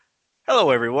Hello,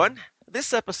 everyone.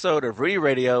 This episode of Rudy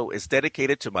Radio is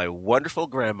dedicated to my wonderful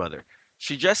grandmother.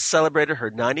 She just celebrated her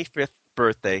 95th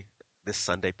birthday this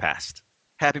Sunday past.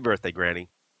 Happy birthday, Granny.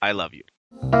 I love you.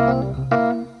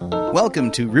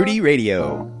 Welcome to Rudy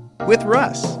Radio with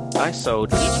Russ. I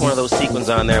sewed each one of those sequins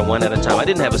on there one at a time. I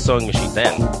didn't have a sewing machine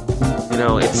then. You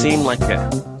know, it seemed like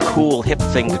a cool, hip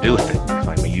thing to do, if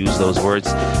I may use those words.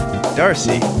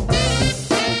 Darcy.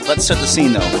 Let's set the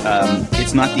scene, though.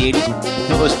 It's not the 80s. You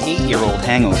know, those 8-year-old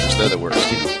hangovers, they're the worst.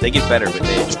 You know, they get better with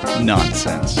age.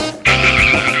 Nonsense.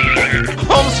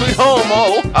 Home sweet home,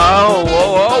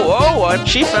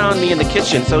 She found me in the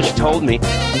kitchen, so she told me,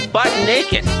 butt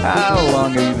naked. How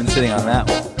long have you been sitting on that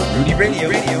one? Rudy Radio.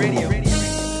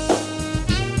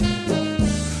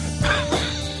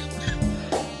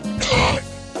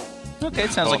 Okay,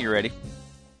 it sounds like you're ready.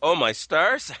 Oh, my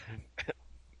stars.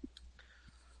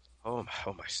 Oh,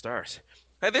 my stars.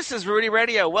 Hey, this is Rudy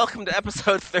Radio. Welcome to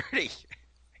episode 30.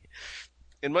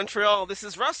 In Montreal, this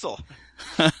is Russell.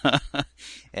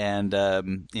 And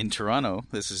in Toronto,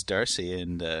 this is Darcy.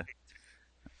 And I'm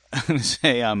going to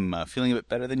say I'm feeling a bit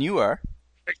better than you are.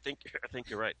 I think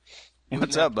you're right.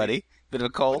 What's up, buddy? Bit of a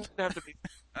cold? It doesn't have to be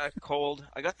cold.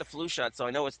 I got the flu shot, so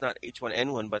I know it's not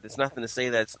H1N1, but it's nothing to say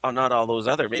that it's not all those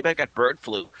other. Maybe I got bird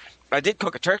flu. I did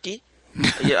cook a turkey.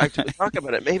 Yeah, I talk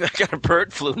about it. Maybe I got a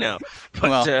bird flu now,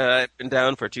 but I've been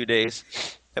down for 2 days.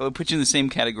 That would put you in the same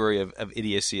category of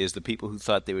idiocy as the people who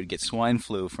thought they would get swine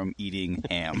flu from eating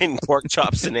ham. And pork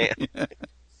chops and ham.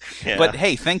 Yeah. But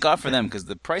hey, thank God for them, because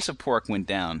the price of pork went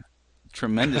down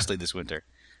tremendously this winter.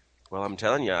 Well, I'm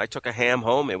telling you, I took a ham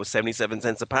home. It was 77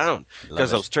 cents a pound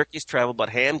because those turkeys traveled, but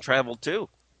ham traveled too.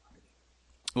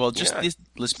 Well, just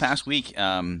this past week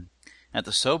at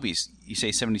the Sobeys, you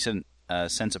say 77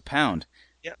 cents a pound.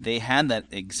 Yeah. They had that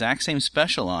exact same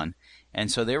special on, and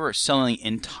so they were selling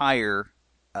entire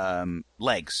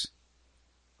legs.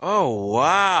 Oh,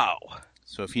 wow.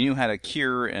 So if you knew how to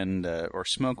cure and or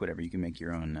smoke whatever, you can make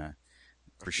your own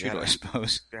prosciutto, I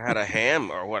suppose. If you had a ham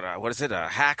or what is it, a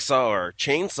hacksaw or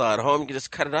chainsaw at home, you can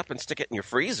just cut it up and stick it in your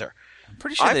freezer. I'm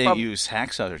pretty sure they didn't use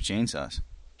hacksaws or chainsaws.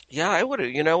 Yeah, I would have.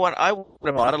 You know what? I would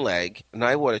have bought a leg, and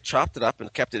I would have chopped it up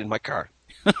and kept it in my car.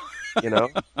 You know?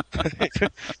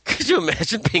 Could you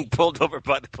imagine being pulled over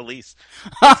by the police?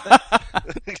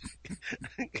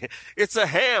 It's a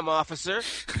ham, officer.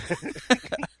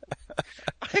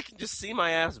 I can just see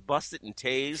my ass busted and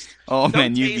tased. Oh,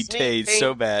 man, you'd be tased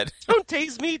so bad. Don't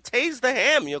tase me. Tase the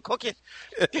ham. You'll cook it.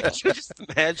 Can't you just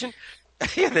imagine?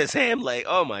 This ham leg.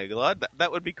 Oh, my God.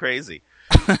 That would be crazy.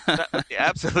 That would be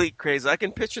absolutely crazy. I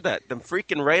can picture that. Them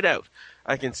freaking right out.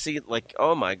 I can see, like,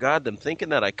 oh, my God, them thinking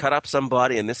that I cut up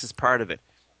somebody and this is part of it.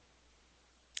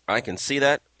 I can see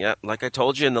that. Yeah, like I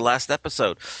told you in the last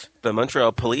episode, the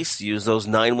Montreal police use those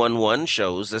 911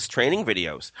 shows as training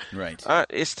videos. Right.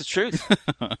 It's the truth.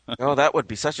 Oh, that would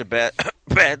be such a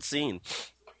bad scene.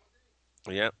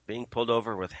 Yeah, being pulled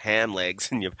over with ham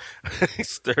legs and you,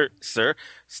 sir,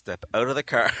 step out of the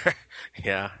car.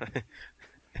 Yeah.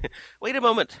 Wait a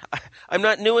moment. I'm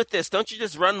not new at this. Don't you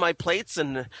just run my plates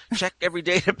and check every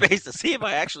database to see if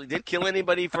I actually did kill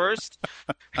anybody first?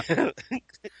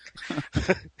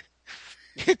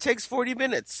 It takes 40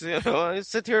 minutes. You know, I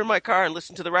sit here in my car and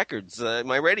listen to the records,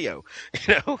 my radio.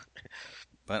 You know.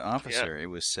 But officer, It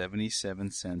was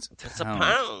 77 cents a pound. That's a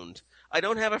pound. I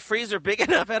don't have a freezer big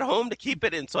enough at home to keep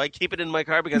it in, so I keep it in my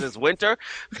car because it's winter.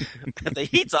 The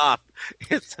heat's off.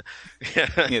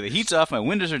 The heat's off. My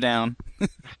windows are down.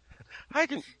 I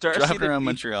can driving around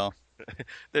Montreal.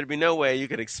 There'd be no way you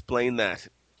could explain that.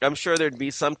 I'm sure there'd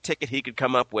be some ticket he could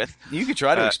come up with. You could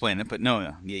try to explain it, but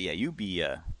no. Yeah, you'd be...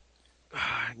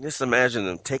 Just imagine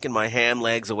them taking my ham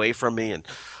legs away from me and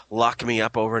locking me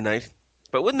up overnight.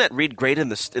 But wouldn't that read great in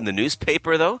the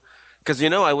newspaper, though? Because,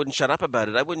 you know, I wouldn't shut up about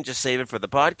it. I wouldn't just save it for the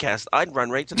podcast. I'd run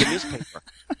right to the newspaper.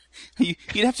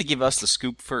 You'd have to give us the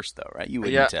scoop first, though, right? You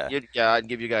wouldn't. I'd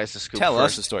give you guys the scoop Tell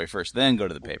first. us the story first, then go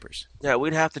to the papers. Yeah,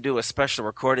 we'd have to do a special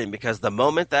recording because the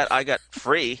moment that I got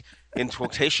free, in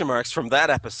quotation marks, from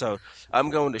that episode, I'm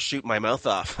going to shoot my mouth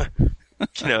off.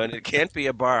 You know, and it can't be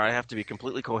a bar. I have to be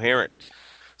completely coherent.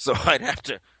 So I'd have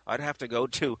to go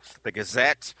to the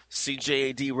Gazette,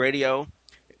 CJAD Radio,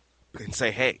 and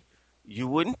say, hey, you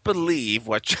wouldn't believe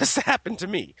what just happened to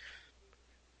me.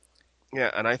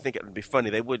 Yeah, and I think it would be funny.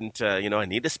 They wouldn't, I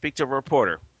need to speak to a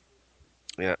reporter.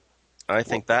 Yeah, I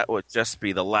think that would just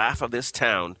be the laugh of this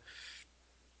town.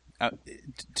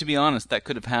 To be honest, that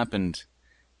could have happened,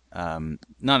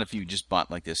 not if you just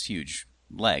bought like this huge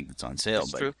leg that's on sale.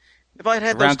 That's but true. If I'd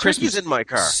had around those turkeys Christmas, in my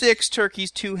car. 6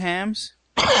 turkeys, 2 hams.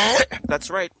 That's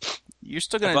right. You're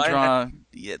still going to draw...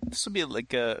 Yeah, this will be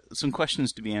like some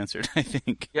questions to be answered, I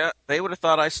think. Yeah, they would have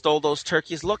thought I stole those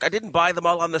turkeys. Look, I didn't buy them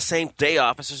all on the same day,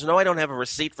 officers. No, I don't have a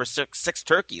receipt for six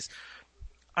turkeys.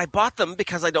 I bought them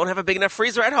because I don't have a big enough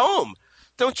freezer at home.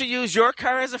 Don't you use your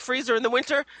car as a freezer in the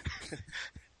winter?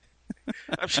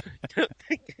 I'm sure.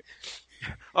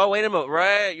 Oh, wait a minute.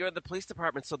 Right, you're at the police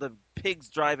department, so the pigs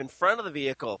drive in front of the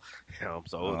vehicle. Oh,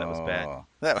 that was bad.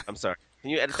 I'm sorry. Can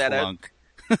you edit that out?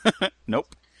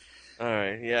 Nope. All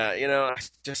right, yeah, I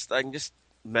can just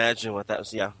imagine what that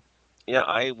was. Yeah,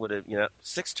 I would have,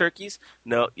 6 turkeys.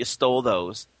 No, you stole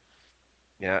those.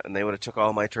 Yeah, and they would have took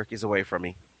all my turkeys away from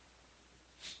me.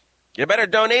 You better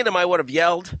donate them, I would have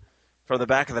yelled from the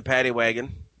back of the paddy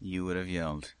wagon. You would have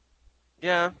yelled.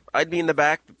 Yeah, I'd be in the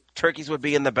back. The turkeys would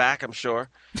be in the back, I'm sure.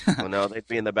 Well, no, they'd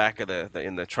be in the back of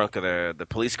in the trunk of the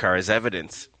police car as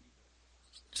evidence.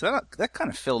 So that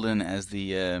kind of filled in as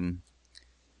the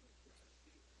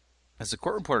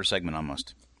court reporter segment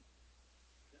almost.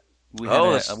 We had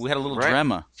a little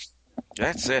drama.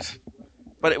 That's it.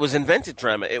 But it was invented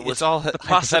drama. It's all the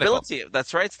possibility.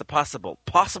 That's right. It's the possible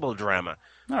drama.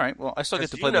 All right. Well, I still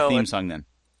get to play the theme song then.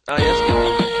 Oh,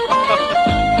 yes.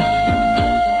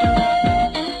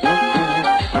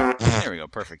 There we go.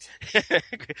 Perfect.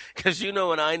 Because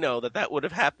and I know that would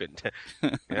have happened.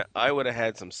 Yeah, I would have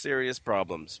had some serious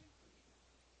problems.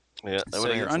 Yeah.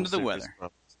 So you're under the weather.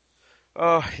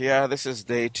 Oh, yeah, this is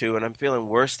day 2, and I'm feeling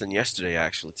worse than yesterday,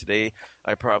 actually. Today,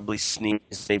 I probably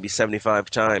sneezed maybe 75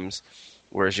 times,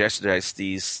 whereas yesterday I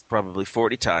sneezed probably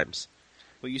 40 times.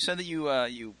 Well, you said that you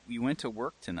went to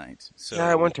work tonight. So... Yeah,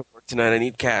 I went to work tonight. I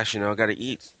need cash, I got to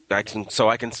eat. I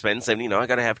can spend 70, I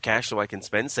got to have cash so I can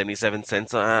spend 77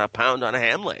 cents a pound on a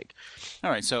ham leg.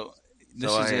 All right, so you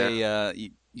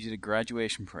did a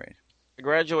graduation parade.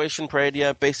 Graduation parade,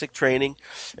 yeah, basic training,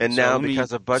 and now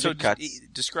because of budget cuts.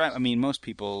 Describe. I mean, most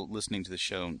people listening to the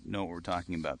show know what we're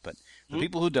talking about, but the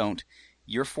people who don't,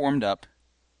 you're formed up.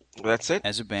 That's it.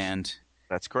 As a band.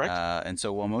 That's correct. And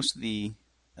so while most of the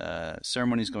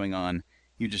ceremony's going on,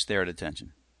 you're just there at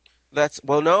attention.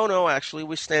 No, actually,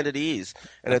 we stand at ease.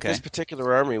 And at this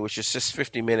particular armory, which is just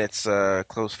 50 minutes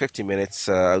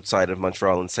outside of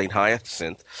Montreal in St.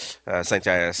 Hyacinthe,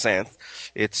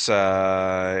 it's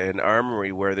an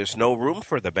armory where there's no room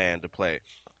for the band to play.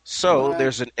 So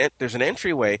there's an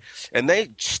entryway, and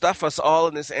they stuff us all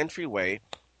in this entryway,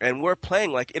 and we're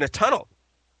playing like in a tunnel.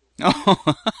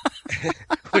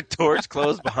 With doors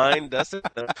closed behind us and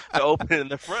the open in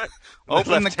the front.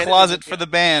 Open the closet for the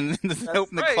band.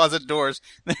 Open the closet doors.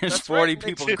 There's 40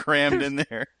 people crammed in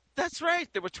there. That's right.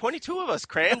 There were 22 of us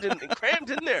crammed in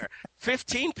there.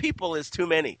 15 people is too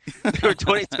many. There were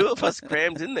 22 of us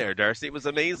crammed in there, Darcy. It was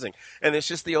amazing. And it's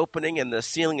just the opening, and the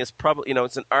ceiling is probably,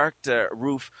 it's an arched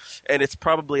roof, and it's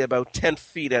probably about 10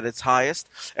 feet at its highest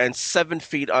and 7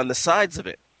 feet on the sides of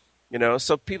it.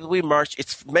 So we march.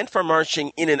 It's meant for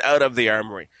marching in and out of the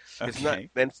armory. Okay. It's not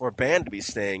meant for a band to be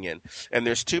staying in. And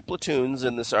there's 2 platoons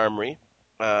in this armory,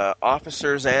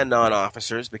 officers and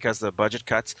non-officers, because the budget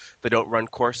cuts. They don't run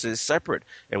courses separate.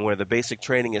 And where the basic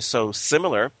training is so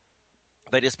similar,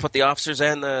 they just put the officers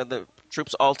and the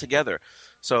troops all together.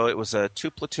 So it was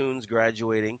 2 platoons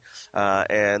graduating,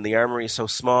 and the armory is so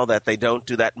small that they don't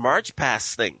do that march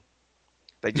past thing.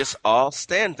 They just all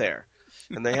stand there.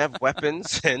 And they have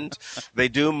weapons, and they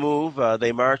do move.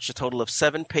 They march a total of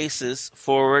 7 paces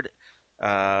forward,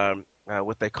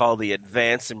 what they call the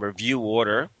advance and review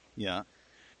order. Yeah.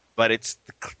 But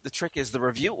the trick is the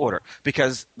review order,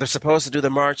 because they're supposed to do the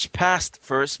march past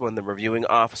first when the reviewing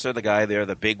officer, the guy there,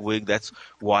 the big wig that's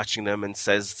watching them and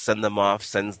sends them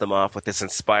off with this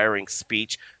inspiring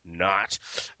speech.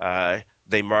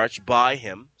 They march by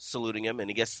him, saluting him, and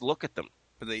he gets to look at them.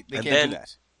 But they can't do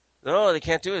that. No, they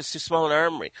can't do it. It's too small an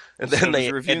armory. And then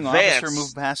they reviewing advance. Officer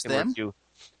move past them?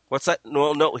 What's that?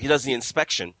 No, he does the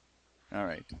inspection. All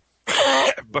right.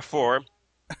 Before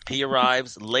he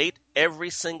arrives late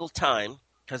every single time,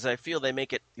 because I feel they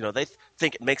make it, they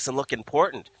think it makes them look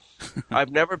important.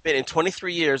 In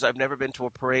 23 years, I've never been to a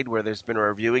parade where there's been a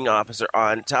reviewing officer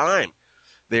on time.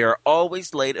 They are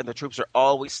always late, and the troops are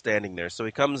always standing there. So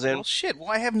he comes in. Well, shit.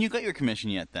 Why haven't you got your commission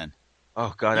yet, then?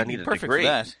 Oh, God, I need a perfect degree. For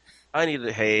that. I need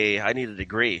a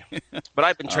degree. But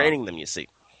I've been training them, you see.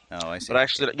 Oh, I see. But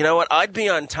actually, you know what? I'd be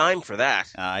on time for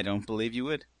that. I don't believe you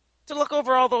would. To look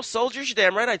over all those soldiers, you're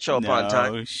damn right I'd show up on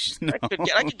time. No.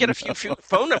 I could get a few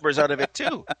phone numbers out of it,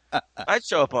 too. I'd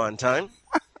show up on time.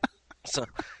 So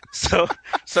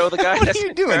the guy What are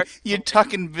you doing? You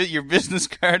tucking your business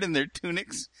card in their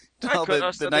tunics to all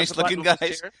the nice-looking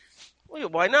guys? Well,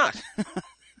 why not?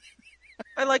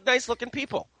 I like nice-looking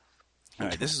people. All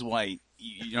right, this is why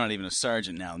You're not even a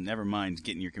sergeant now. Never mind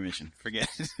getting your commission. Forget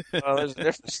it. Well, there's a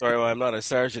different story why I'm not a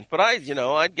sergeant. But I'd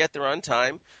get there on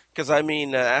time because,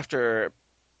 after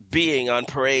being on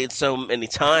parade so many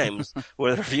times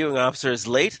where the reviewing officer is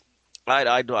late,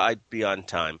 I'd be on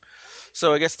time.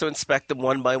 So I gets to inspect them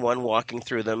one by one, walking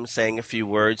through them, saying a few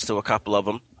words to a couple of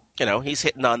them. He's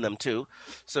hitting on them too.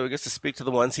 So he gets to speak to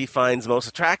the ones he finds most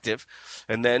attractive.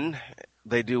 And then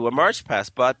they do a march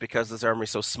past, but because this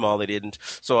armory's so small, they didn't.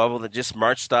 So they just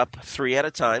marched up 3 at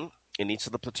a time in each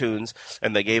of the platoons,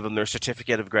 and they gave them their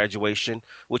certificate of graduation,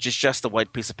 which is just a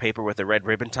white piece of paper with a red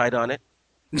ribbon tied on it.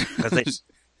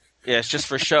 Yeah, it's just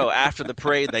for show. After the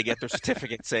parade, they get their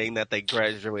certificate saying that they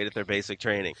graduated their basic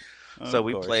training. So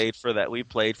we played for that. We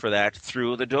played for that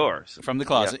through the doors from the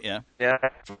closet. Yeah,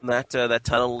 from that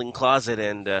tunneling closet,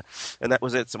 and that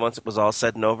was it. So once it was all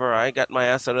said and over, I got my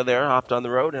ass out of there, hopped on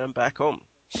the road, and I'm back home.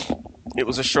 It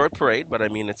was a short parade, but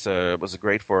it was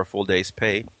great for a full day's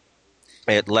pay.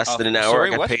 At less than an hour, sorry,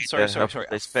 I got what? paid Sorry. a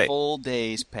Full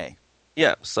day's pay.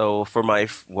 Yeah, so I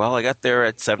got there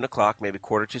at 7 o'clock, maybe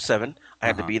 7:15. I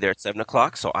had to be there at 7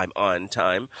 o'clock, so I'm on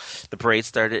time. The parade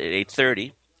started at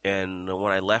 8:30, and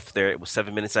when I left there, it was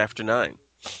 7 minutes after 9.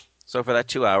 So for that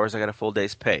 2 hours, I got a full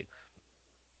day's pay.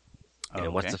 Okay.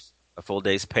 And what's a full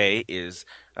day's pay is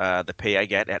the pay I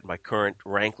get at my current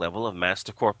rank level of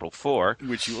Master Corporal 4.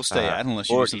 Which you will stay at unless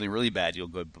you do something really bad, you'll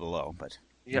go below. But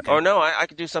yeah, okay. Or no, I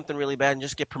could do something really bad and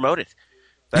just get promoted.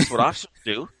 That's what officers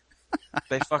do.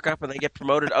 They fuck up and they get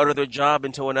promoted out of their job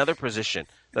into another position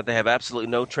that they have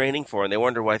absolutely no training for, and they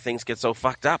wonder why things get so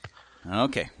fucked up.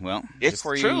 Okay, well, it's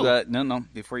before true.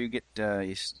 Before you get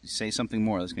you say something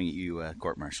more that's going to get you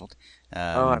court-martialed.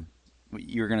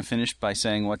 You were going to finish by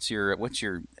saying what's your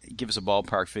give us a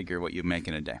ballpark figure what you make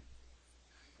in a day.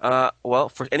 Well,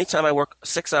 for any time I work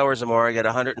 6 hours or more, I get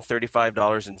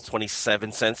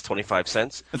 $135.27, 25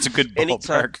 cents. That's a good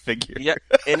ballpark figure. Yeah,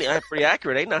 pretty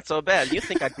accurate, eh? Not so bad. You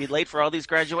think I'd be late for all these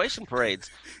graduation parades?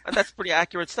 That's pretty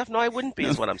accurate stuff. No, I wouldn't be,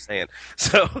 is what I'm saying.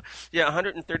 So, yeah,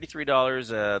 $133,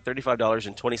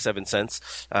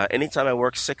 $35.27. Anytime I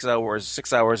work 6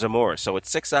 hours or more. So it's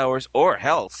 6 hours, or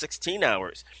hell, 16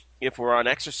 hours. If we're on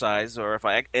exercise, or if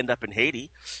I end up in Haiti,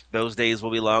 those days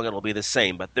will be long and it'll be the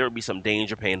same. But there will be some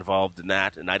danger pay involved in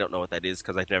that, and I don't know what that is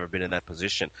because I've never been in that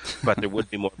position. But there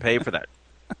would be more pay for that.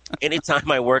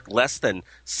 Anytime I work less than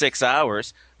 6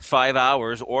 hours, 5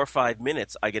 hours, or 5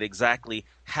 minutes, I get exactly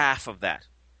half of that.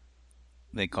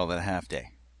 They call that a half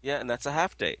day. Yeah, and that's a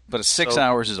half day. But 6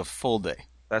 hours is a full day.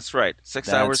 That's right.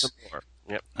 6 hours or more.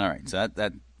 Yep. All right, so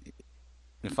that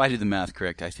if I do the math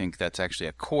correct, I think that's actually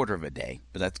a quarter of a day,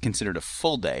 but that's considered a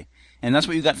full day. And that's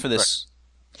what you got for this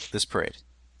parade.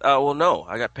 Well, no.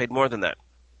 I got paid more than that.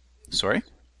 Sorry?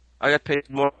 I got paid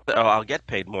more. I'll get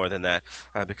paid more than that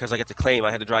because I get to claim.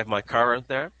 I had to drive my car out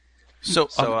there. So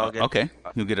I'll get, okay.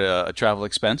 You'll get a travel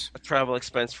expense? A travel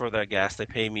expense for the gas. They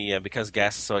pay me, because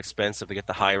gas is so expensive, they get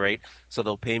the high rate. So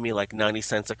they'll pay me like 90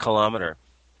 cents a kilometer.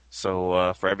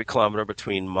 So for every kilometer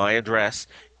between my address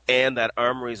and that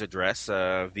armory's address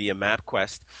via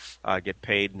MapQuest, I get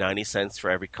paid 90 cents for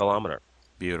every kilometer.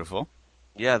 Beautiful.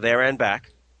 Yeah, there and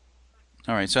back.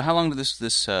 All right. So how long did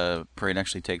this parade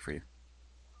actually take for you?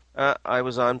 I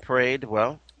was on parade,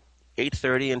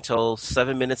 8:30 until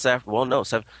 7 minutes after. Well, no,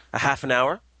 a half an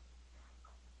hour.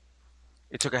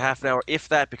 It took a half an hour, if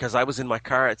that, because I was in my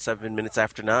car at 7 minutes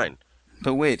after 9.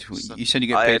 But wait, you said you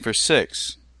get paid for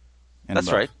 6. That's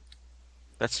above. Right.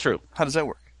 That's true. How does that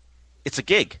work? It's a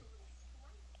gig.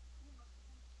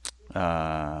 You're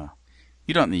not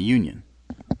in the union.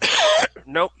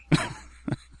 Nope.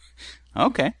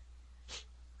 Okay.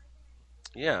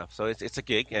 Yeah, so it's a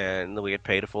gig, and we get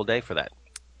paid a full day for that.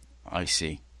 I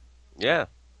see. Yeah.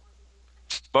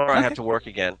 Tomorrow I have to work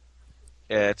again.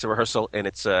 It's a rehearsal, and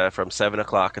it's from 7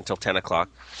 o'clock until 10 o'clock,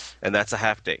 and that's a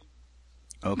half day.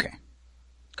 Okay.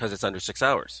 Because it's under 6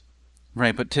 hours.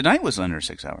 Right, but tonight was under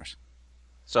 6 hours.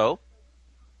 So?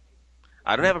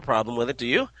 I don't have a problem with it, do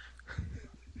you?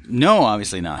 No,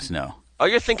 obviously not, no. Oh,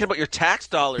 you're thinking about your tax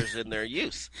dollars and their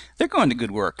use. They're going to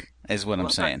good work, is what I'm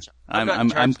saying.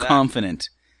 I'm confident.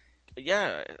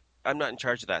 Yeah, I'm not in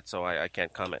charge of that, so I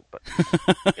can't comment. But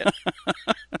yeah.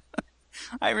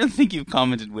 I really think you've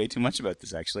commented way too much about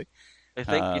this, actually. I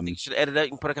think you should edit out. You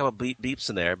can put a couple beeps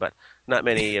in there, but not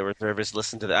many reservists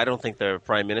listen to that. I don't think the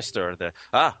Prime Minister or the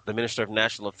Minister of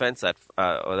National Defense that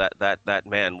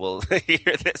man will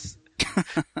hear this.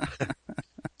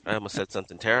 I almost said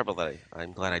something terrible that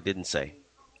I'm glad I didn't say.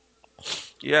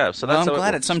 Yeah, so that's. I'm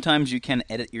glad that sometimes you can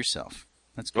edit yourself.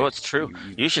 That's good. Oh, it's true.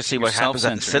 You should see what happens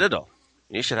at the Citadel.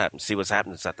 You should see what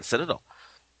happens at the Citadel.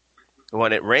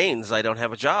 When it rains, I don't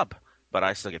have a job. but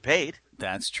I still get paid.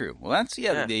 That's true. Well, that's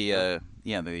it's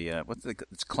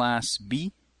Class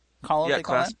B call out. Yeah, They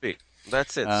call Class that. B.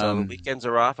 That's it. So the weekends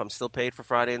are off. I'm still paid for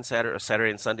Friday and Saturday, or Saturday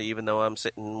and Sunday, even though I'm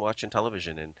sitting watching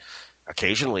television and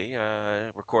occasionally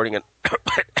recording an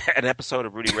episode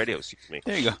of Rudy Radio. Excuse me.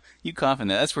 There you go. You coughing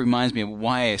that. That's what reminds me of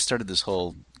why I started this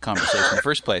whole conversation in the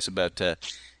first place about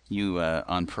you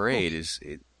on parade.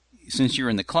 Since you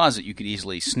were in the closet, you could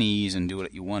easily sneeze and do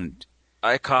what you wanted.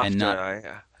 I coughed and not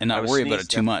I worry about it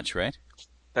sneezed, too much, right?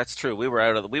 That's true. We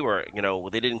were,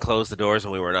 they didn't close the doors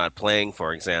when we were not playing,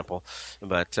 for example.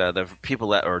 But the people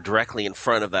that were directly in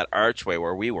front of that archway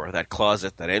where we were, that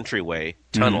closet, that entryway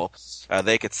tunnel,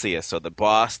 they could see us. So the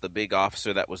boss, the big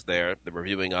officer that was there, the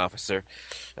reviewing officer,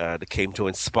 that came to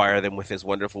inspire them with his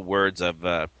wonderful words of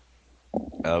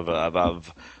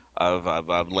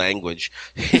language.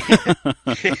 He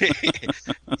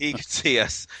could see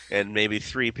us, and maybe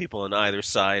three people on either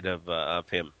side of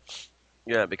him.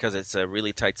 Yeah, because it's a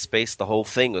really tight space. The whole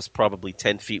thing was probably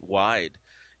 10 feet wide.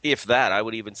 If that, I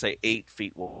would even say 8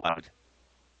 feet wide.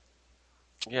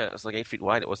 Yeah, it was like 8 feet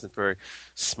wide. It wasn't very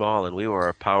small, and we were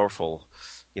a powerful,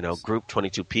 group,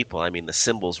 22 people. I mean, the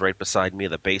cymbals right beside me,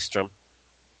 the bass drum.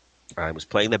 I was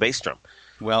playing the bass drum.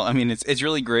 Well, I mean, it's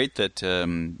really great that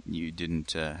you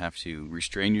didn't have to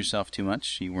restrain yourself too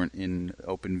much. You weren't in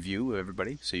open view of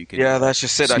everybody, so you could that's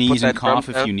just it. Sneeze I put that and cough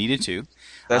if down. you needed to.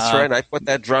 That's right. I put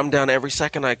that drum down every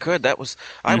second I could. I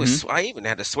even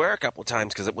had to swear a couple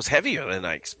times because it was heavier than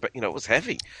I expect. It was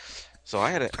heavy. So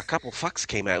I had a couple fucks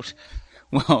came out.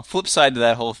 Well, flip side to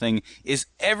that whole thing is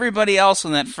everybody else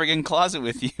in that friggin' closet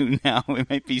with you now. We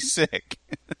might be sick.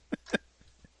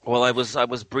 Well, I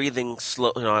was breathing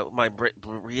slow. My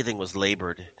breathing was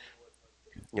labored.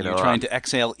 You're trying to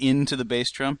exhale into the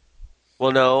bass drum?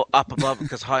 Well, no, up above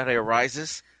because hot air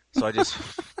rises, so I just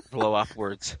blow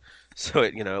upwards. So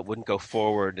it wouldn't go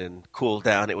forward and cool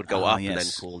down. It would go up and then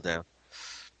cool down.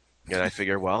 And I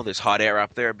figure, well, there's hot air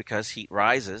up there because heat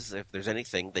rises. If there's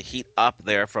anything, the heat up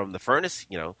there from the furnace,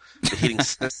 the heating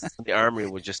system in the armory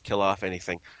would just kill off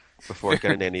anything before it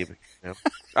got into any of it.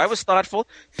 I was thoughtful.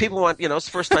 People it's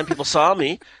the first time people saw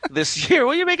me this year.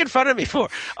 What are you making fun of me for?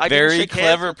 Very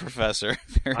clever, Professor.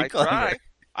 Very clever. Tried.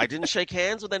 I didn't shake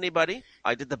hands with anybody.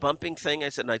 I did the bumping thing. I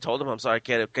said, and I told him, I'm sorry, I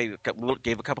can't.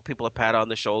 Gave a couple people a pat on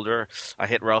the shoulder. I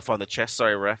hit Ralph on the chest.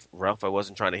 Sorry, Ralph, I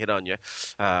wasn't trying to hit on you.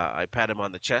 I pat him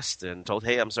on the chest and told,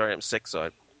 hey, I'm sorry, I'm sick, so I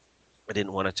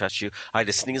didn't want to touch you. I had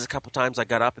to sneeze a couple times. I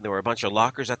got up, and there were a bunch of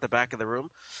lockers at the back of the room.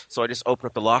 So I just opened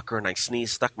up the locker, and I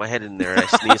sneezed, stuck my head in there, and I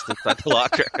sneezed inside the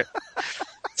locker.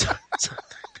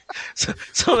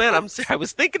 So man, I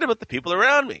was thinking about the people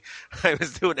around me. I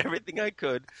was doing everything I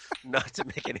could not to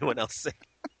make anyone else sick.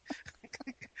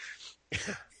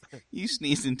 You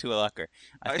sneezed into a locker.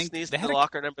 I sneezed into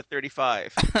locker number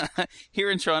 35. Here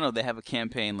in Toronto, they have a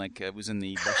campaign like it was in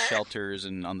the bus shelters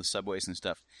and on the subways and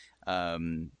stuff.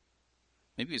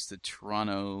 Maybe it's the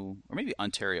Toronto or maybe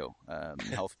Ontario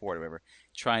Health Board or whatever,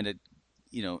 trying to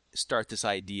start this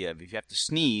idea of if you have to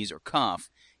sneeze or cough,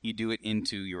 you do it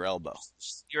into your elbow.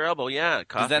 Your elbow, yeah.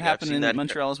 Does that happen in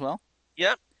Montreal as well?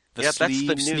 Yep. That's the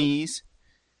new sneeze.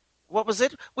 What was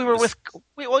it? We were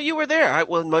you were there.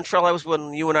 In Montreal, I was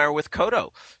when you and I were with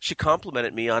Kodo. She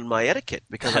complimented me on my etiquette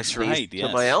because I sneezed to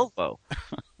my elbow.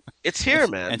 It's here,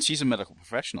 man. And she's a medical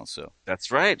professional, so.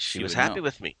 That's right. She was happy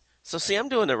with me. So see, I'm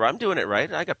doing it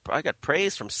right. I got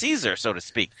praise from Caesar, so to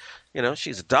speak.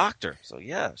 She's a doctor. So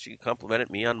yeah, she complimented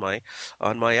me on my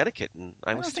etiquette, and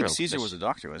I was thrilled. I think Caesar was a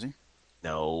doctor, was he?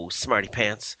 No, smarty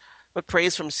pants. But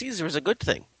praise from Caesar is a good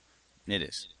thing. It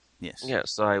is. Yes. Yeah,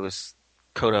 so I was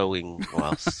Kodoing.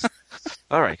 Well,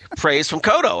 all right. Praise from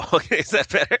Kodo. Okay, is that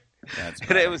better? That's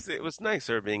better. And it was nice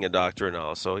her being a doctor and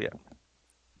all. So yeah,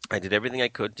 I did everything I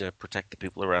could to protect the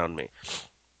people around me.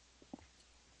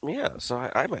 Yeah, so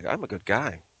I'm a good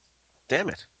guy. Damn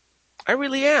it, I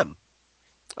really am.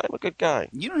 I'm a good guy.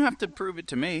 You don't have to prove it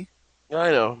to me. I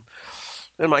know.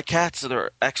 And my cats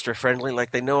are extra friendly.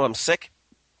 Like they know I'm sick.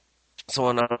 So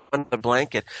when I'm on the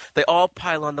blanket, they all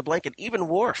pile on the blanket. Even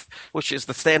Worf, which is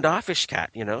the standoffish cat.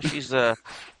 She's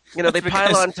they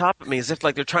pile on top of me as if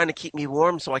like they're trying to keep me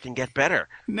warm so I can get better.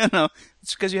 No,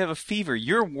 it's because you have a fever.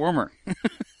 You're warmer.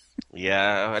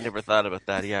 Yeah, I never thought about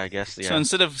that. Yeah, I guess. Yeah. So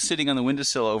instead of sitting on the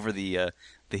windowsill over the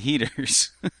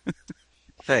heaters.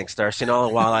 Thanks, Darcy. And all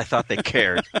the while I thought they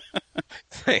cared.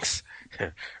 Thanks.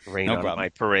 Rain on my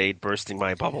parade, bursting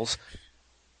my bubbles.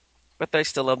 But I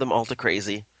still love them all to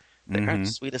crazy. They are the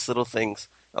sweetest little things.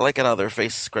 I like it how their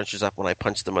face scrunches up when I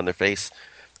punch them on their face.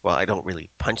 Well, I don't really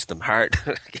punch them hard,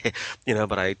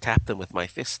 but I tap them with my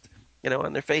fist.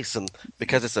 on their face, and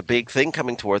because it's a big thing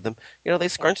coming toward them, they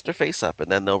scrunch their face up,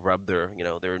 and then they'll rub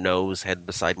their nose head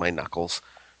beside my knuckles.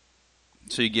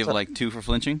 So you give like 2 for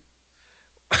flinching?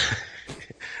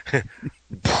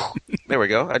 There we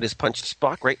go. I just punched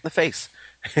Spock right in the face.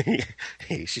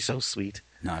 Hey, she's so sweet.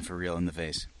 Not for real in the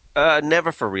face.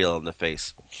 Never for real in the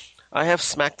face. I have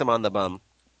smacked him on the bum.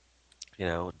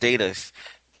 Data,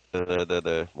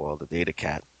 the Data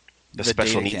cat, the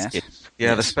special needs cat? kid.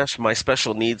 Yeah, Yes. my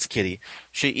special needs kitty.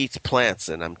 She eats plants,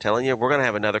 and I'm telling you, we're gonna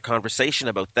have another conversation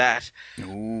about that.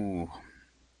 Ooh.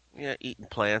 Yeah, eating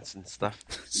plants and stuff.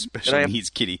 Special needs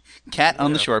kitty. Cat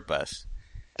on the short bus.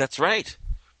 That's right.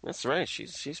 That's right.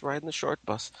 She's riding the short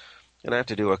bus, and I have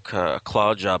to do a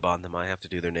claw job on them. I have to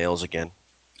do their nails again.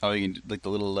 Oh, you can, like the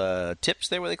little tips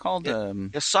there, what are they called?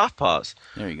 Yeah, soft paws.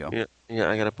 There you go. Yeah.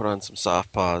 I got to put on some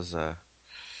soft paws. They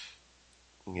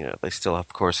still,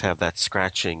 of course, have that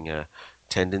scratching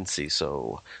tendency,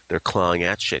 so they're clawing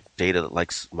at shit. Data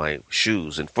likes my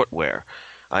shoes and footwear.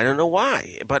 I don't know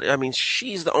why, but I mean,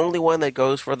 she's the only one that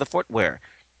goes for the footwear.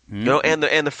 Mm-hmm.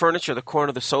 And the furniture, the corner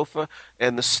of the sofa,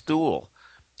 and the stool.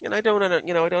 And I don't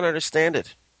understand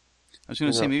it. I was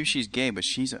going to say maybe she's gay, but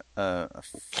she's a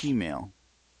female.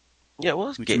 Yeah,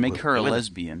 well, Which gay, make her a women,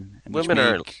 lesbian. Women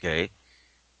aren't gay.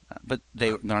 But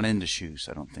they're not into shoes,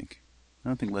 I don't think. I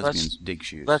don't think lesbians dig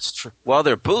shoes. That's true. Well,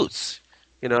 they're boots.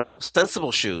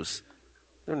 Sensible shoes.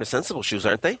 They're into sensible shoes,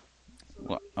 aren't they?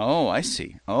 Well, oh, I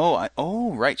see.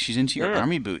 Oh, right. She's into your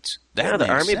army boots. That the makes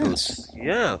army sense. boots.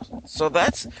 Yeah. So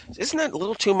isn't that a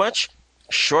little too much?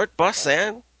 Short bus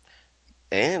and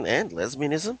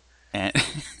lesbianism. And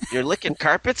You're licking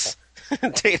carpets,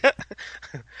 Data.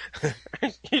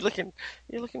 You're licking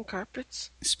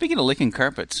carpets. speaking of licking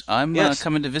carpets, I'm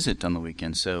coming to visit on the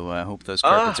weekend, so I hope those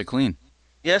carpets are clean.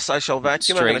 Yes, I shall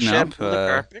vacuum. I'm going to Straighten up. shampoo the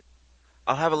carpet.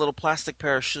 I'll have a little plastic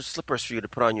pair of slippers for you to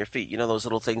put on your feet. You know those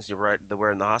little things they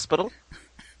wear in the hospital?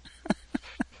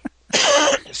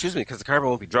 Excuse me, because the carpet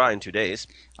won't be dry in 2 days.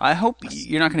 I hope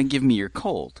you're not going to give me your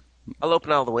cold. I'll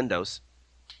open all the windows.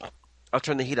 I'll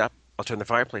turn the heat up. I'll turn the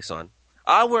fireplace on.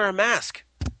 I'll wear a mask.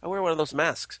 I'll wear one of those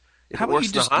masks. How about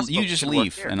you just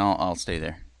leave, and I'll stay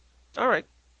there. All right,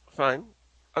 fine.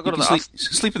 I'll go You to can the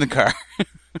sleep in the car.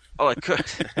 Oh, I could.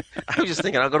 I was just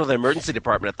thinking I'll go to the emergency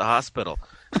department at the hospital.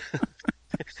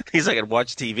 At least I can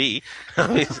watch TV.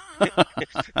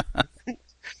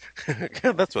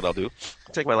 That's what I'll do.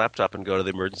 I'll take my laptop and go to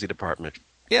the emergency department.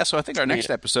 Yeah, so I think our next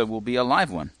episode will be a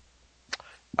live one.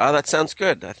 That sounds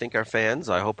good. I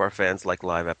hope our fans like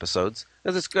live episodes.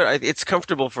 Because it's good. It's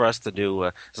comfortable for us to do,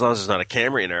 as long as there's not a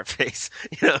camera in our face.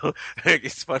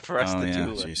 It's fun for us to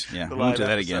do Yeah, the we won't live do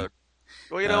that episode. again.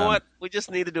 Well, you know what? We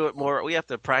just need to do it more. We have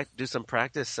to do some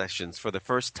practice sessions for the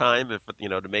first time,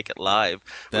 to make it live.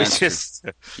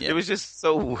 It was just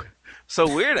so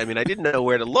weird. I mean, I didn't know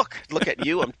where to look at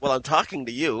you while I'm talking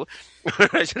to you.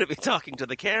 I should be talking to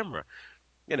the camera.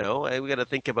 We got to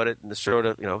think about it in the sort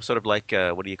of like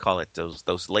what do you call it?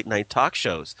 Those late night talk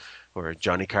shows where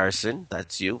Johnny Carson,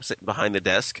 that's you, sitting behind the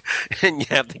desk, and you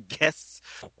have the guests,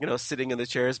 sitting in the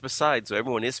chairs beside. So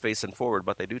everyone is facing forward,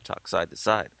 but they do talk side to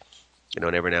side. And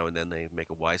every now and then they make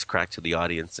a wisecrack to the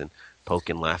audience and poke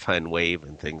and laugh and wave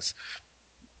and things.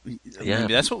 Yeah,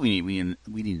 maybe that's what we need.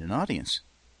 We need an audience.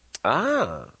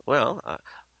 Well,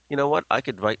 you know what? I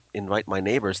could invite my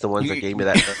neighbors, the ones that gave me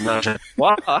that menage a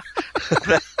trois.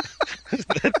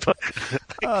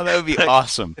 Oh, that would be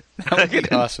awesome. That would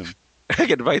be awesome. I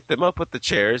could invite them. I'll put the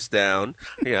chairs down,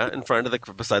 in front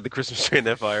of beside the Christmas tree in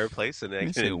the fireplace, and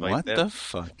I can invite what them. the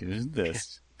fuck is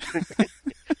this?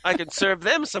 I can serve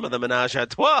them some of the menage a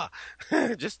trois.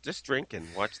 just drink and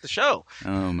watch the show.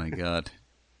 Oh my god.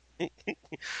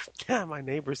 Yeah, my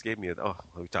neighbors gave me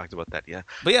we talked about that, yeah.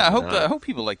 But yeah, I hope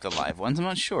people like the live ones. I'm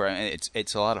not sure. I mean,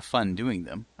 it's a lot of fun doing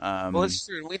them. Well, it's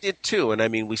true. We did too, and I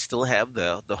mean, we still have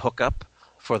the hookup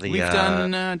for the. We've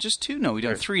done just 2. No, we've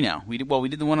done 3 now. We did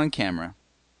the one on camera.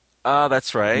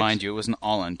 That's right. Mind you, it wasn't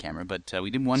all on camera, but we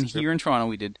did one here in Toronto.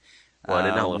 We did one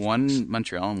in Halifax, one in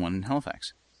Montreal, and one in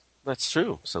Halifax. That's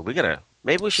true. So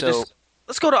maybe we should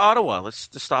let's go to Ottawa. Let's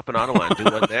just stop in Ottawa and do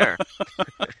one there.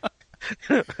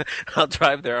 I'll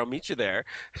drive there. I'll meet you there,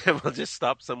 and we'll just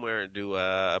stop somewhere and do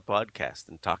a podcast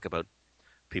and talk about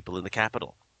people in the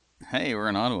capital. Hey, we're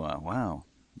in Ottawa. Wow,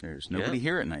 there's nobody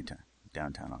here at nighttime.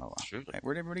 Downtown Ottawa. True. Right,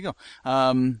 where'd everybody go?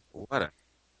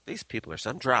 These people are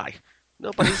some dry.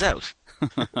 Nobody's out.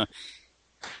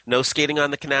 No skating on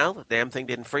the canal. The damn thing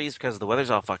didn't freeze because the weather's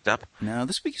all fucked up. No,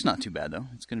 this week is not too bad though.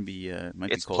 It's going to be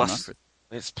might be cold enough.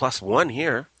 It's +1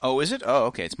 here. Oh, is it? Oh,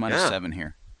 okay. It's -7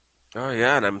 here. Oh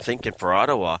yeah, and I'm thinking for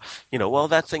Ottawa,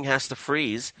 that thing has to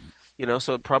freeze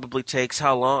So it probably takes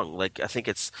how long? Like I think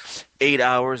it's 8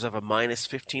 hours of a minus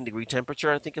 15 degree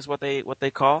temperature. I think is what they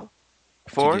call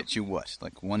To for. get you what,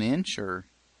 like 1 inch or?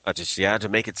 Just to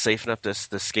make it safe enough to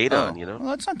skate on. Oh, well,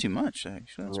 that's not too much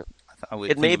actually. Yeah. I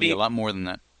would It think may it'd be a be. lot more than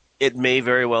that. It may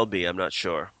very well be. I'm not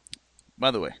sure.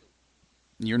 By the way,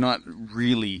 you're not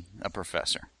really a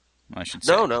professor, I should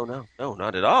say. No, no, no, no,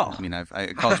 not at all. I mean,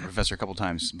 I called you professor a couple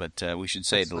times, but we should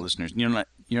say to the listeners, you're not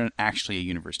actually a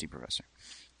university professor.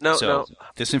 No, So no.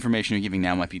 this information you're giving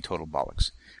now might be total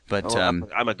bollocks. But Oh,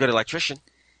 I'm a good electrician.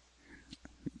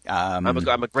 I'm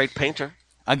a great painter.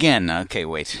 again, okay,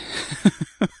 wait.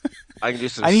 I can do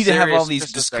some. I need to have all serious these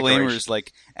Christmas disclaimers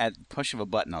like at push of a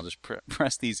button. I'll just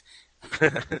press these,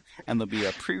 and there'll be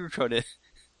a pre-recorded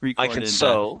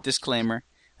sew. disclaimer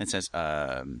that says,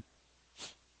 I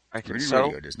can Rudy sew.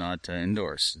 Radio does not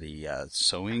endorse the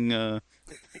sewing.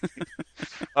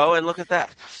 Oh, and look at that.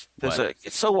 What?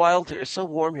 It's so wild here. It's so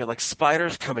warm here, like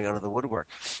spiders coming out of the woodwork.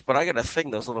 But I got a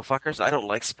thing, those little fuckers. I don't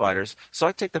like spiders. So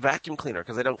I take the vacuum cleaner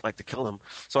because I don't like to kill them.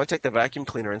 So I take the vacuum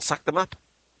cleaner and suck them up.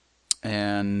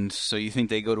 And so you think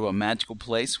they go to a magical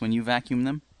place when you vacuum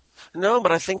them? No,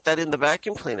 but I think that in the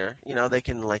vacuum cleaner, they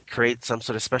can like create some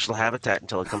sort of special habitat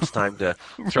until it comes time to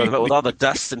throw them out with all the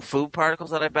dust and food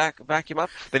particles that I vacuum up.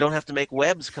 They don't have to make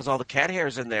webs because all the cat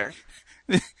hair's in there.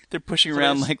 They're pushing So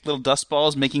around it's- like little dust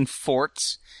balls, making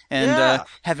forts, and Yeah.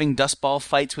 having dust ball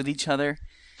fights with each other.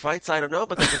 Fights, I don't know,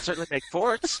 but they can certainly make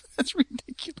forts. That's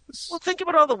ridiculous. Well, think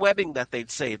about all the webbing that they'd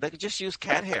save. They could just use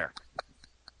cat hair.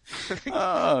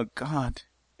 Oh, God.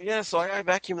 Yeah, so I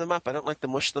vacuum them up. I don't like to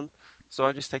mush them, so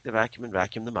I just take the vacuum and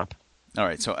vacuum them up. All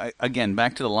right, so again,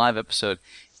 back to the live episode.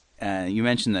 You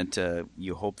mentioned that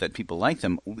you hope that people like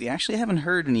them. We actually haven't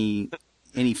heard any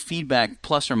feedback,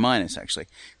 plus or minus, actually.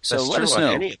 So That's let true us on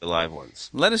know. any of the live ones.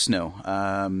 Let us know.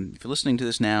 If you're listening to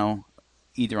this now,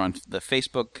 either on the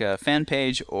Facebook fan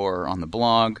page or on the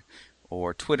blog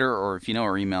or Twitter, or if you know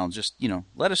our email, just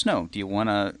let us know. Do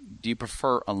you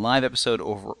prefer a live episode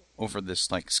over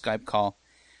this like Skype call?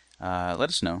 Let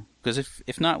us know, because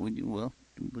if not, we'll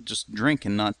just drink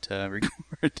and not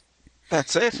record.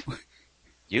 That's it.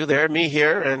 You there, me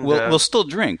here, and We'll still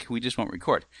drink. We just won't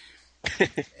record.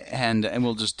 and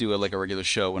we'll just do a regular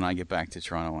show when I get back to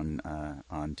Toronto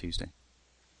on Tuesday.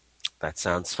 that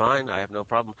sounds fine. I have no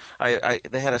problem.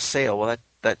 They had a sale. Well,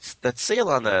 that sale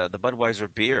on the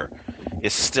Budweiser beer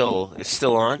is still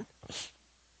on.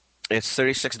 It's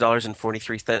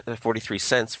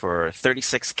 $36.43 for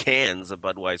 36 cans of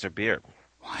Budweiser beer.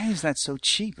 Why is that so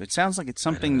cheap? It sounds like it's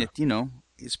something that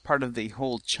is part of the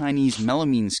whole Chinese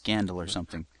melamine scandal or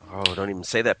something. Oh, don't even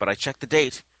say that. But I checked the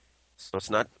date, so it's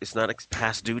not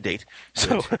past due date.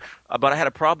 So, but I had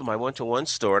a problem. I went to one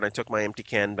store and I took my empty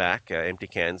cans,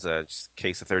 just a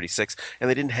case of 36, and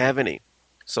they didn't have any.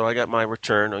 So I got my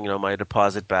return, my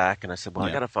deposit back, and I said, well, I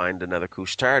Yeah. got to find another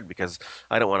Couche-Tard because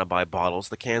I don't want to buy bottles.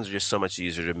 The cans are just so much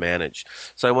easier to manage.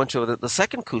 So I went to the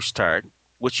second Couche-Tard,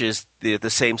 which is the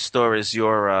same store as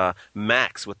your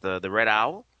Max with the red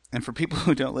owl. And for people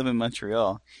who don't live in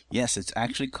Montreal, yes, it's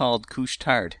actually called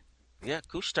Couche-Tard. Yeah,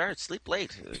 Couche-Tard, sleep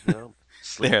late.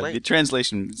 Sleep There, late. the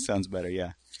translation sounds better,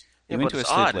 yeah. You Yeah, went but to a it's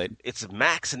sleep odd. late. It's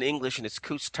Max in English and it's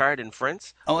Couche-Tard in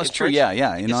French. Oh, that's in true. French. Yeah,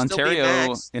 yeah. In It'd still be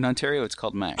Ontario, Max. it's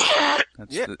called Max.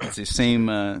 That's Yeah. it's the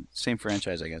same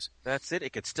franchise, I guess. That's it.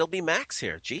 It could still be Max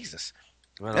here. Jesus.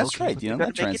 Well, That's okay, right. but You know,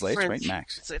 gotta that make it translates, right? French.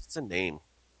 Max. It's a name.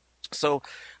 So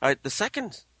the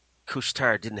second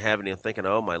Couche-Tard didn't have any. I'm thinking,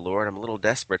 oh my lord, I'm a little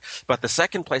desperate. But the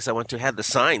second place I went to had the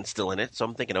sign still in it, so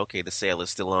I'm thinking, okay, the sale is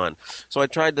still on. So I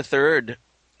tried the third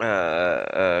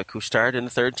Couche-Tard, and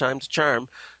the third time's a charm.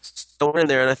 So we're in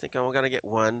there, and I think, oh, I'm gonna get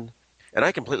one. And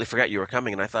I completely forgot you were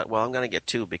coming, and I thought, well, I'm gonna get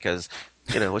two because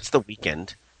it's the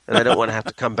weekend. And I don't want to have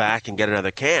to come back and get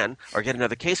another can or get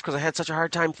another case because I had such a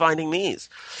hard time finding these.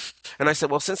 And I said,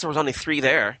 well, since there was only three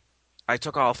there, I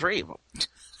took all three of them.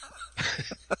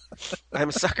 I'm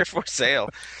a sucker for sale.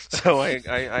 So I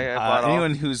bought all.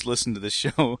 Anyone who's listened to this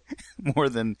show more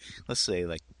than, let's say,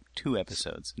 like 2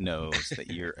 episodes knows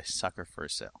that you're a sucker for a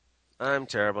sale. I'm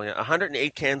terrible. Yeah,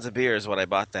 108 cans of beer is what I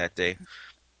bought that day.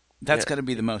 That's Yeah. got to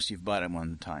be the most you've bought at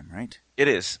one time, right? It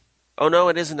is. Oh, no,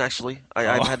 it isn't actually.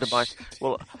 I've had to buy. shit.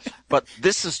 Well, but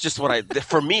this is just what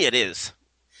for me, it is.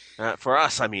 For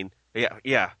us, I mean,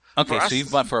 yeah. Okay, For so us,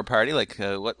 you've bought for a party. Like,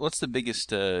 what's the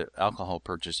biggest alcohol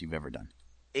purchase you've ever done?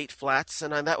 8 flats,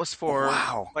 and that was for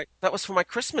Wow. that was for my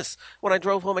Christmas. When I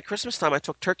drove home at Christmas time, I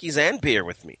took turkeys and beer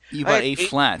with me. You I bought had 8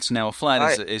 flats. Now, a flat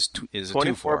I- is a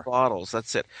 24 2-4. bottles.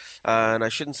 That's it. And I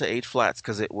shouldn't say 8 flats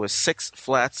because it was 6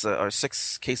 flats or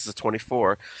 6 cases of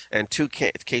 24 and 2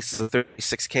 cases of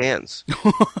 36 cans.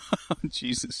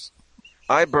 Jesus.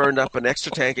 I burned up an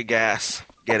extra tank of gas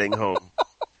getting home.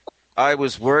 I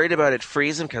was worried about it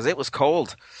freezing because it was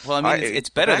cold. Well, I mean, it's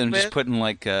better than just putting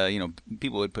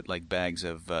people would put like bags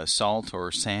of salt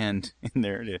or sand in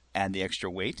there to add the extra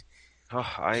weight. Oh,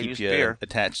 I keep used you beer.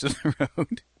 Attached to the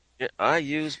road. Yeah, I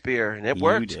used beer, and it You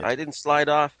worked. did. I didn't slide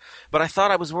off. But I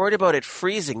thought I was worried about it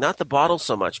freezing, not the bottle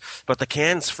so much, but the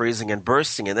cans freezing and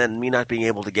bursting, and then me not being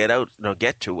able to get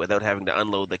to it without having to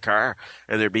unload the car.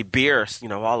 And there'd be beer,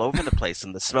 all over the place,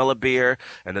 and the smell of beer,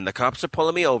 and then the cops are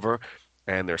pulling me over,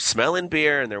 and they're smelling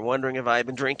beer, and they're wondering if I've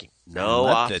been drinking. No,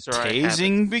 Let officer, the I haven't.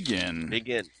 tasing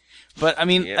begin. But I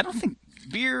mean, Yeah. I don't think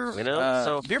beer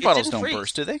so beer it bottles didn't don't freeze.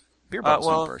 burst, do they? Beer bottles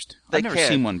well, don't burst. they I've never can.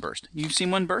 seen one burst. You've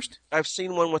seen one burst? I've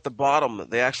seen one with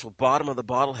the actual bottom of the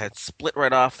bottle had split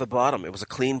right off the bottom. It was a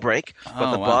clean break, but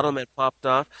Oh, the wow. bottom had popped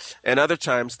off. And other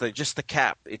times, just the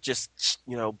cap, it just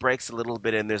breaks a little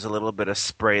bit, and there's a little bit of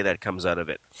spray that comes out of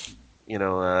it. You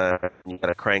got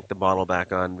to crank the bottle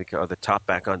back on, or the top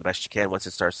back on the best you can once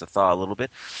it starts to thaw a little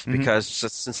bit, because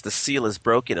since the seal is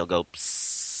broken, it'll go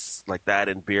psst like that,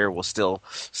 and beer will still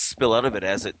spill out of it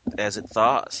as it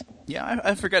thaws. Yeah,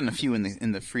 I've forgotten a few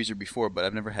in the freezer before, but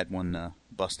I've never had one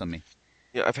bust on me.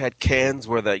 Yeah, I've had cans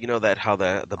where how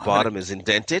the bottom is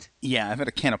indented. Yeah, I've had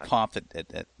a can of pop that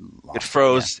It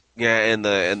froze. Yeah, and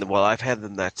I've had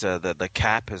them that the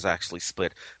cap has actually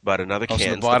split, but another Oh, can.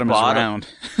 so the bottom is round.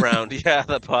 Round, yeah,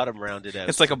 the bottom rounded out.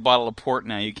 It's like a bottle of port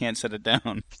now. You can't set it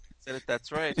down.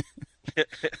 That's right.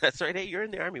 That's right. Hey, you're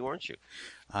in the Army, weren't you?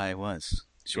 I was.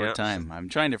 Short Yeah. time. I'm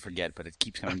trying to forget, but it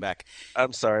keeps coming back.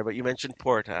 I'm sorry, but you mentioned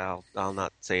port. I'll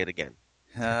not say it again.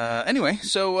 Anyway,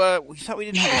 so we thought we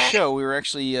didn't have a show. We were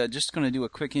actually just going to do a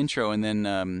quick intro and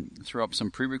then throw up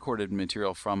some pre-recorded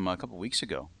material from a couple weeks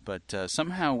ago. But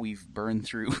somehow we've burned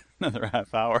through another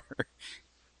half hour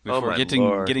before my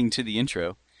Lord. getting to the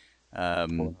intro.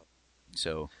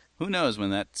 So who knows when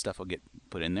that stuff will get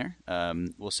put in there.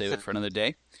 We'll save it for another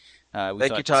day.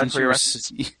 Thank you, Todd, for your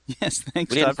Yes,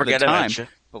 thanks, We didn't Todd, for the forget time. about you.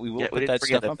 But we will Yeah, we put didn't that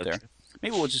forget stuff up about there. you.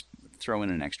 Maybe we'll just throw in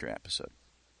an extra episode.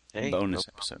 Hey, Bonus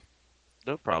episode.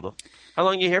 No problem. How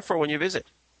long are you here for when you visit?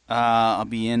 I'll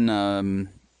be in. I'll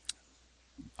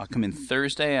come in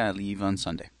Thursday. I leave on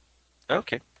Sunday.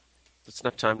 Okay, that's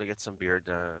enough time to get some beer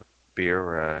drank.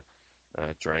 I'm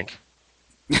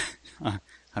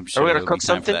sure Are we there'll gonna be cook time for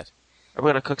something? that. Are we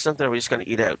going to cook something, or are we just going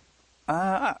to eat out?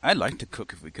 I'd like to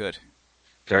cook if we could.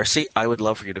 Darcy, I would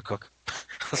love for you to cook.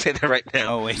 I'll say that right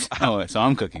now. Oh wait. So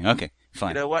I'm cooking. Okay, fine.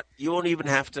 You know what? You won't even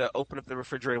have to open up the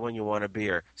refrigerator when you want a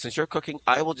beer. Since you're cooking,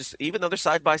 I will just, even though they're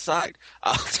side by side,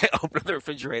 I'll open up the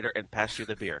refrigerator and pass you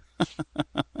the beer.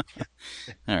 All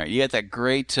right, you got that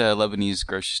great Lebanese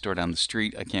grocery store down the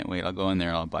street. I can't wait. I'll go in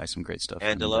there. I'll buy some great stuff.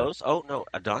 Angelo's? Oh, no,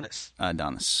 Adonis.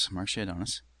 Adonis. Marche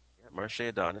Adonis. Yeah, Marche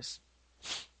Adonis.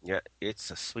 Yeah,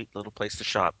 it's a sweet little place to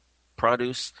shop.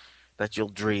 Produce that you'll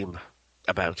dream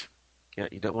about. Yeah,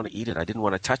 you don't want to eat it. I didn't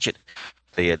want to touch it.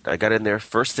 I got in there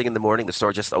first thing in the morning. The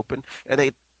store just opened, and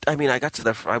I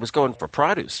was going for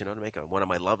produce, to make one of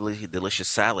my lovely, delicious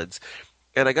salads.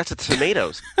 And I got to the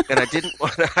tomatoes, and I didn't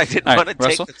want to take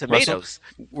the tomatoes.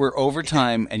 Russell, we're over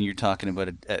time, and you're talking about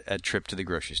a trip to the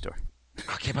grocery store.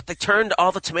 Okay, but they turned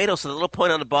all the tomatoes, so the little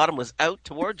point on the bottom was out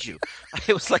towards you.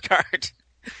 It was like art.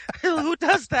 Who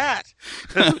does that?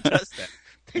 Who does that?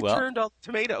 They turned all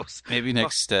the tomatoes. Maybe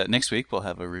next week we'll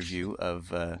have a review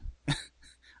of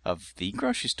of the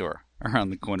grocery store around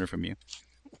the corner from you,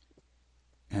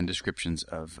 and descriptions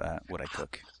of what I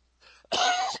cook.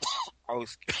 Oh,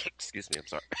 excuse me. I'm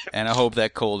sorry. And I hope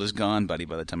that cold is gone, buddy,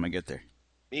 by the time I get there.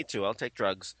 Me too. I'll take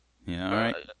drugs. Yeah, all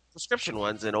right. Prescription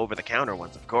ones and over-the-counter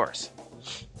ones, of course.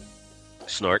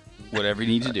 Snort. Whatever you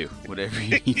need to do. Whatever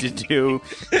you need to do.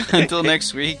 Until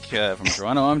next week, from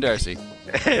Toronto, I'm Darcy.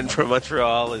 And from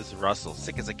Montreal is Russell,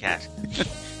 sick as a cat.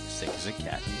 Sick as a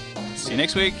cat. See you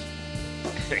next week.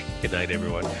 Good night,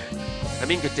 everyone. I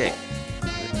mean, good day.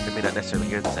 I may not necessarily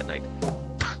hear this at night.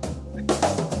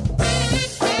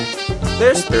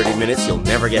 There's 30 minutes you'll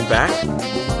never get back.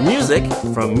 Music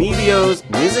from Mevio's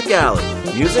Music Alley,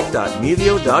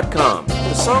 music.mevio.com.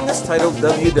 The song is titled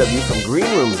WW from Green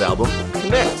Room's album,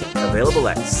 Connect, available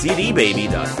at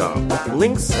cdbaby.com.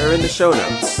 Links are in the show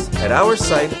notes at our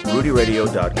site,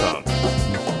 rudyradio.com.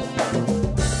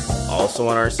 Also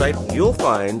on our site, you'll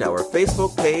find our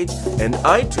Facebook page and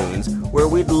iTunes, where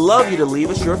we'd love you to leave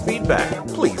us your feedback.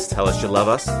 Please tell us you love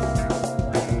us.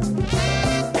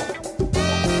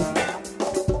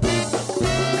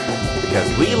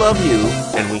 Because we love you,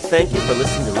 and we thank you for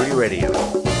listening to Rudy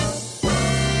Radio.